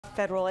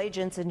Federal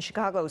agents in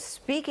Chicago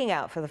speaking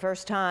out for the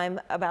first time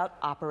about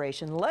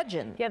Operation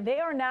Legend. Yeah,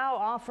 they are now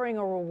offering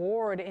a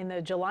reward in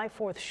the July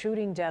 4th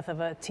shooting death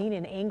of a teen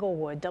in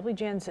Englewood.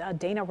 WGN's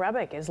Dana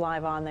Rebick is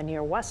live on the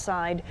near west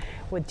side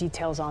with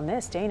details on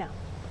this. Dana.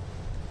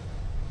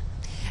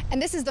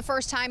 And this is the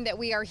first time that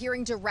we are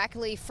hearing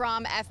directly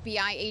from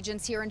FBI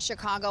agents here in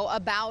Chicago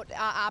about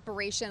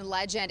Operation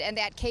Legend. And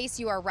that case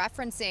you are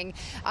referencing,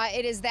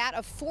 it is that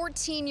of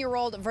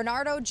 14-year-old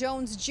Vernado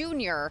Jones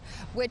Jr.,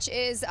 which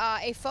is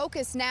a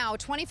focus now,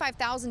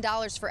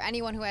 $25,000 for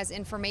anyone who has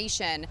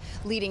information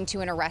leading to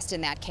an arrest in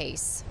that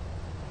case.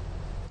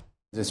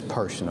 It's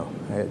personal.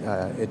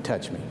 It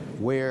touched me.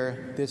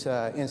 Where this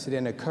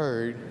incident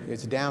occurred,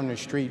 it's down the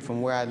street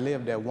from where I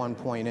lived at one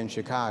point in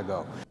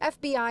Chicago.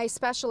 FBI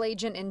Special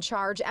Agent in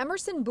charge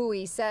Emerson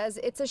Bowie says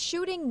it's a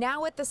shooting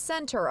now at the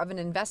center of an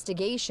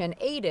investigation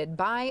aided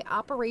by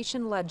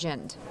Operation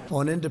Legend.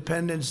 On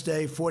Independence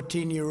Day,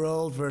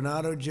 14-year-old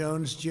Vernado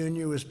Jones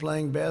Jr. was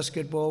playing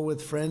basketball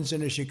with friends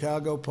in a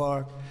Chicago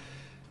park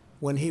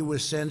when he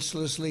was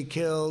senselessly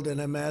killed in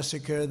a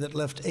massacre that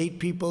left 8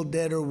 people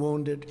dead or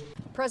wounded.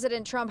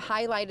 President Trump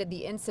highlighted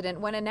the incident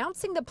when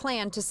announcing the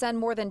plan to send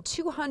more than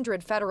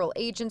 200 federal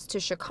agents to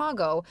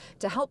Chicago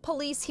to help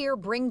police here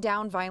bring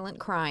down violent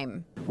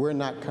crime. We're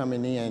not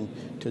coming in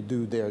to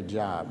do their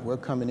job. We're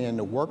coming in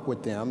to work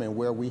with them, and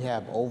where we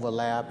have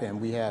overlap and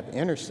we have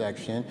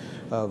intersection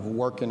of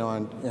working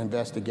on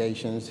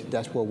investigations,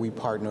 that's where we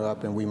partner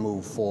up and we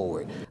move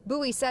forward.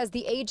 Bowie says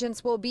the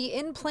agents will be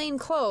in plain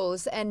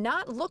clothes and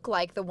not look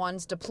like the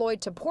ones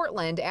deployed to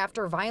Portland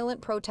after violent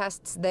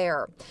protests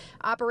there.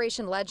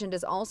 Operation Legend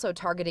is also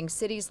targeting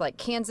cities like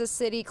Kansas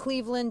City,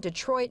 Cleveland,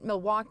 Detroit,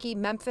 Milwaukee,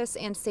 Memphis,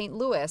 and St.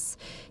 Louis.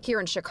 Here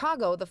in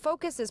Chicago, the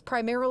focus is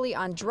primarily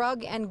on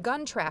drug and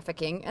gun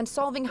trafficking and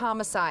solving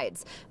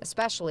homicides,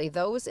 especially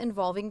those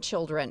involving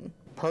children.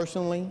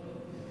 Personally,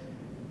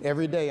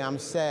 every day I'm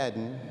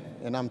saddened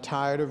and I'm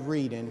tired of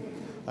reading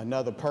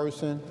another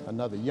person,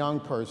 another young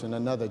person,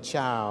 another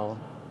child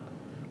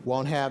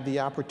won't have the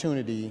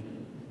opportunity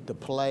to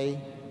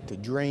play, to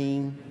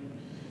dream,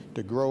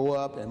 to grow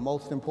up, and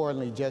most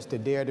importantly, just to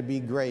dare to be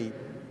great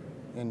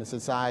in the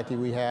society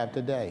we have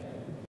today.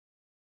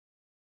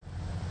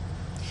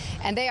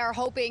 And they are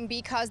hoping,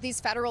 because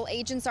these federal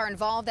agents are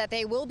involved, that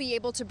they will be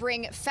able to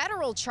bring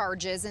federal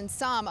charges in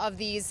some of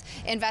these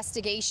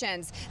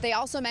investigations. They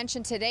also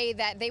mentioned today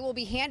that they will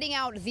be handing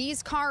out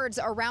these cards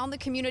around the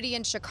community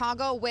in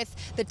Chicago with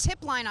the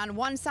tip line on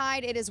one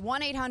side. It is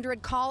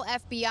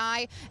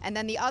 1-800-CALL-FBI. And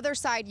then the other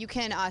side, you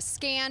can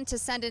scan to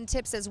send in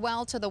tips as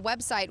well to the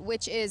website,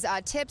 which is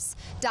tips.fbi.gov.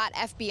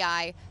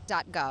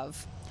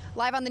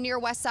 Live on the near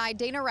west side,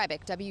 Dana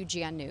Rebick,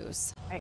 WGN News.